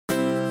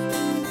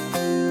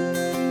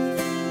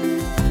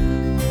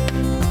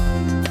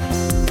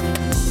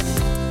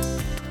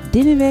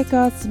Denne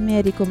vekas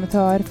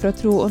mediekommentar fra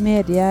Tro og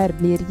Medier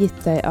blir gitt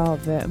deg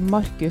av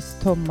Markus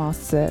Thomas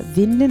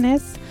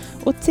Vindenes,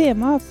 og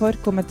tema for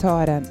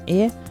kommentaren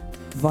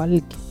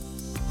valg.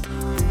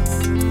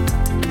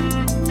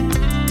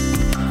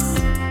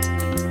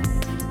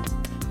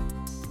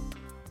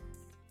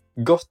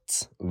 Godt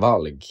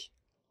valg.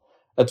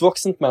 Et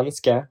voksent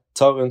menneske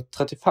tar rundt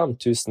 35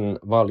 000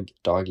 valg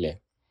daglig.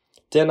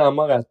 Det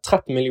nærmere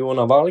 13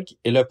 millioner valg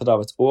i løpet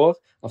av et år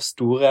av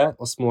store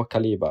og små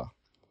kaliber.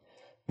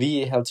 Vi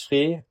i Helt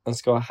Fri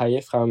ønsker å heie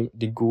frem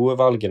de gode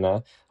valgene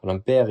og den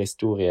bedre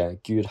historie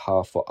Gud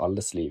har for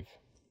alles liv.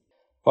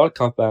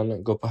 Valgkampen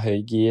går på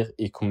høygir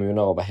i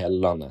kommuner over hele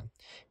landet.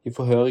 Vi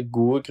får høre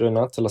gode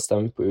grunner til å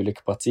stemme på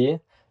ulike partier.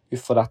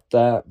 For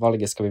dette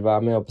valget skal vi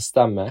være med å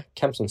bestemme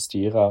hvem som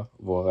styrer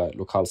våre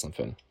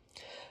lokalsamfunn.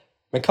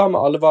 Men hva med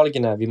alle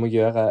valgene vi må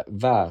gjøre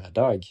hver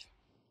dag?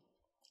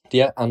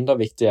 De er enda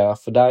viktigere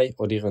for deg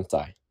og de rundt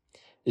deg.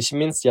 Ikke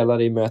minst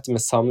gjelder det i møte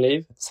med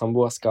samliv,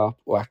 samboerskap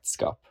og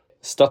ekteskap.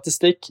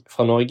 Statistikk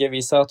fra Norge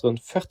viser at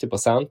rundt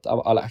 40%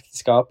 av alle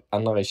ekteskap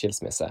ender i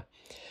skilsmisse.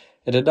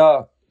 Er det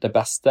da det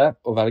beste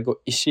å velge å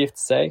ikke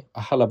gifte seg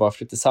og heller bare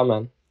flytte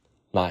sammen?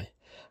 Nei.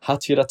 Her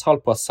tyder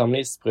tall på at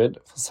samlivsbrudd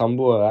for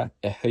samboere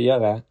er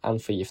høyere enn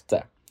for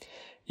gifte.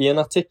 I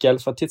en artikkel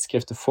fra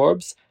tidsskriftet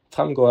Forbes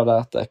fremgår det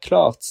at det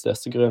klart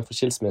største grunn for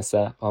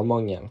skilsmisse er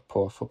mangel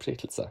på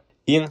forpliktelse.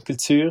 I en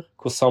kultur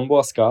hvor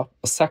samboerskap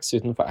og sex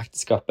utenfor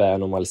ekteskapet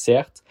er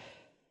normalisert,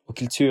 og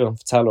kulturen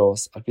forteller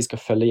oss at vi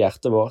skal følge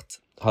hjertet vårt,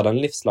 har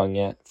den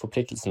livslange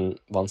forpliktelsen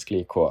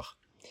vanskelige kår.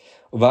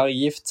 Å være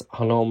gift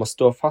handler om å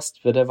stå fast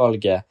ved det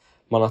valget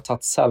man har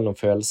tatt selv når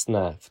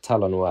følelsene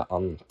forteller noe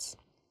annet.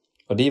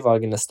 Og de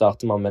valgene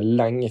starter man med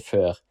lenge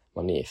før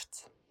man er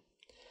gift.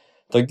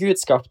 Da Gud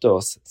skapte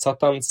oss,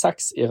 satte han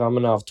sex i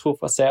rammene av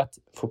trofasthet,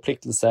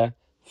 forpliktelse,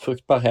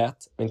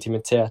 fruktbarhet og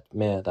intimitet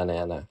med den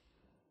ene.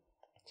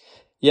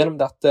 Gjennom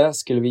dette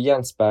skulle vi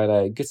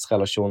gjenspeile Guds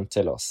relasjon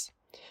til oss.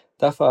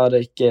 Derfor er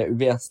det ikke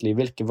uvesentlig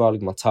hvilke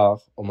valg man tar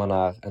om man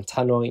er en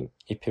tenåring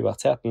i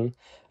puberteten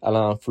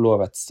eller en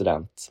forlovet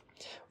student.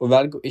 Å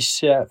velge å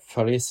ikke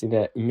følge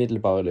sine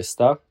umiddelbare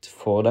lyster til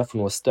fordel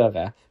for noe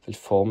større vil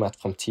forme et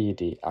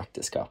fremtidig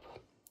ekteskap.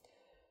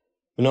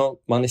 Men når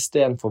man i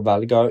stedet for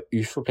velger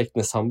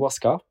uforpliktende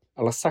samboerskap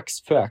eller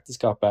sex før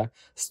ekteskapet,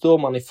 står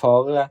man i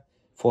fare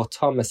for å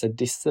ta med seg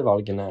disse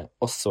valgene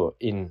også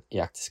inn i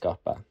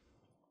ekteskapet.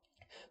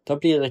 Da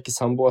blir ikke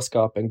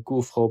samboerskap en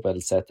god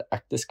forberedelse til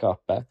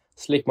ekteskapet,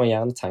 slik man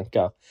gjerne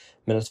tenker,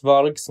 men et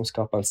valg som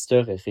skaper en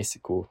større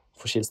risiko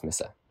for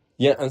skilsmisse.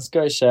 Jeg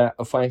ønsker ikke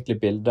å forenkle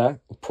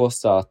bildet og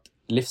påstå at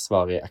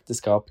livsvarig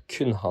ekteskap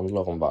kun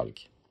handler om valg.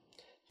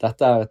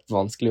 Dette er et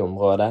vanskelig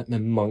område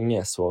med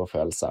mange såre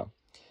følelser.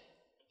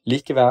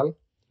 Likevel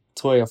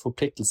tror jeg at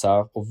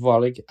forpliktelser og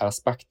valg er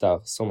aspekter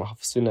som har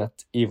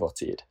forsvunnet i vår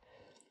tid.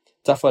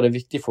 Derfor er det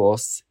viktig for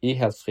oss i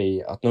Helt Fri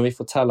at når vi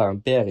forteller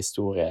en bedre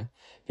historie,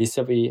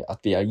 viser vi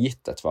at vi har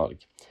gitt et valg.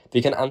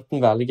 Vi kan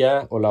enten velge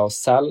å la oss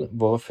selv,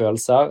 våre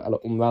følelser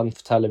eller omverdenen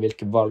fortelle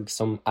hvilke valg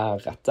som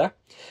er rette,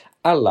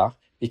 eller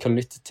vi kan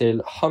lytte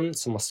til Han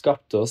som har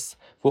skapt oss,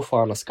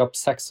 hvorfor han har skapt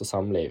sex og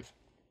samliv.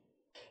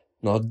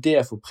 Når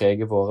det får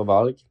prege våre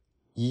valg,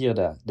 gir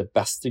det det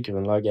beste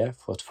grunnlaget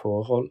for et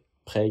forhold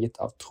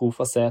preget av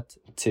trofasthet,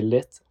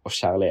 tillit og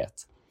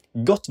kjærlighet.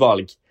 Godt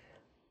valg!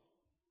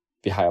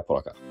 Vi heier på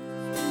dere.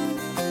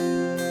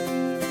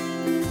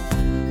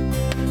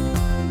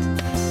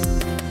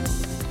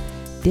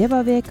 Det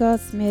var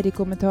vekas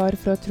mediekommentar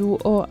fra Tro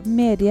og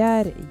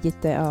Medier,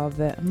 gitt deg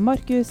av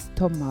Markus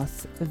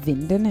Thomas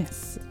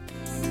Vindenes.